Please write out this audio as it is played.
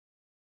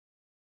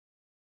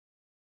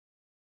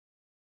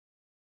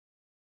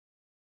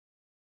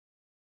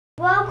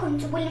Welcome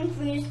to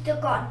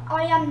WilliamReviews.com.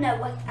 I am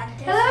Noah and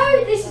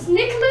hello, this is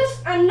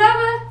Nicholas and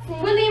Noah from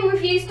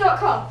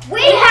WilliamReviews.com.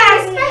 We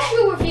have a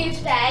special review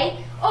today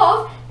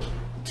of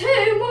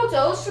two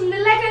models from the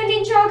Lego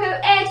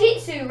Ninjago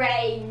Airjitzu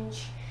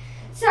range.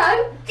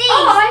 So, these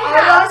are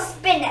our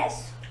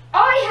spinners.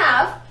 I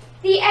have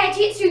the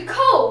Airjitzu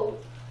Cole,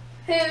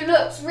 who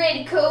looks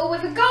really cool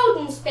with a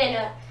golden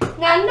spinner.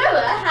 Now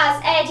Noah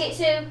has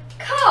Airjitzu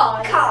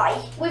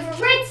Kai with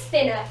a red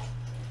spinner.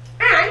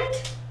 And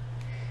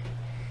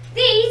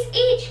these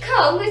each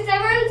come with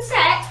their own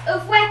set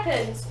of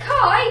weapons.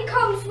 Kai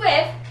comes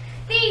with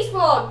these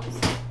ones: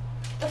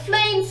 the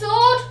flame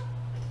sword,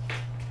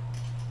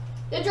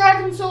 the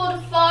dragon sword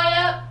of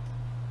fire,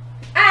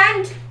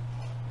 and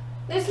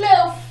this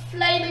little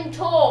flaming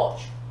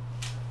torch.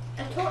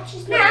 A torch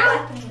is not a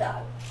weapon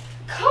though.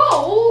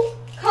 Cole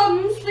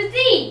comes with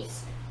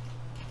these.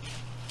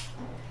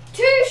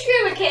 Two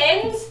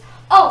shurikens.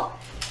 Oh,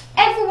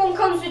 everyone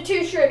comes with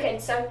two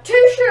shurikens. So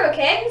two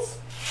shurikens,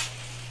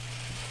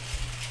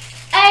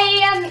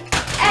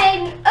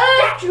 an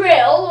earth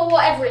drill or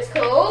whatever it's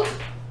called,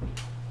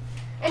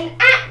 an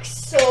axe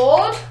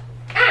sword,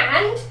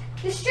 and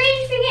the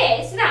strange thing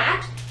is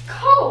that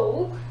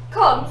Cole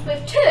comes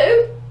with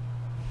two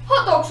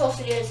hot dog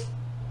sausages.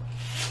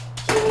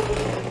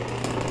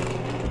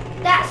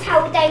 That's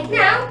how they work.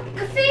 Now,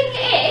 the thing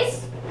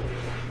is,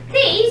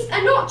 these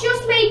are not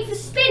just made for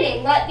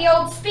spinning like the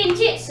old spin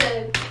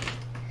jitsu.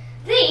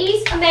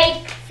 These are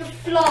made for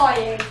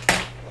flying.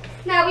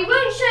 Now, we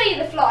won't show you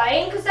the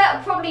flying because that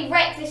would probably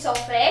wreck this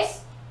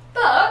office,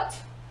 but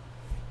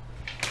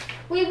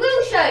we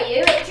will show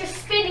you it just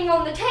spinning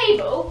on the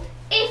table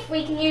if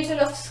we can use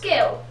enough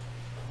skill.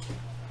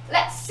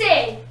 Let's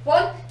see.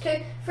 1,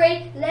 2,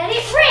 3, let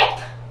it rip!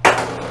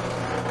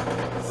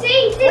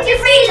 See, did you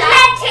see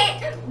that?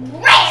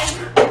 Let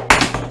it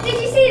rip! Did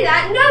you see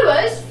that?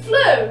 Noah's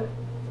flew.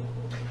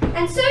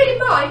 And so did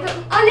mine, but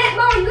I let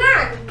mine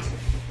land.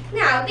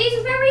 Now, these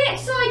are very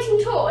exciting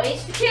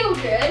toys for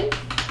children,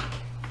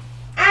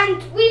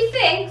 and we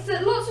think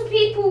that lots of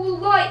people will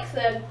like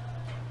them.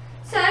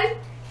 So,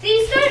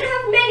 these don't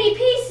have many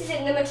pieces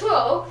in them at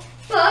all,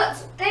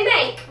 but they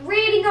make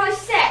really nice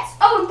sets.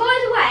 Oh, and by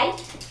the way,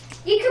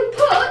 you can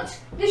put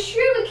the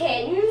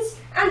shurikens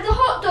and the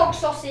hot dog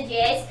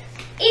sausages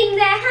in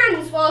their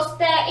hands whilst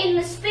they're in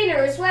the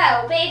spinner as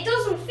well, but it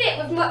doesn't fit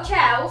with much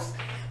else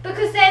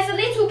because there's a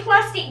little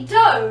plastic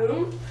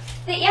dome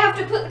that you have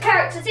to put the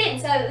characters in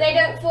so that they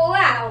don't fall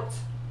out.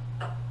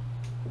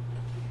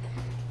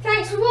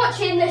 Thanks for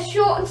watching this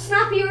short and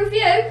snappy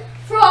review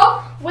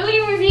from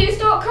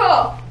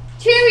WilliamReviews.com.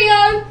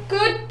 Cheerio,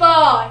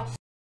 goodbye.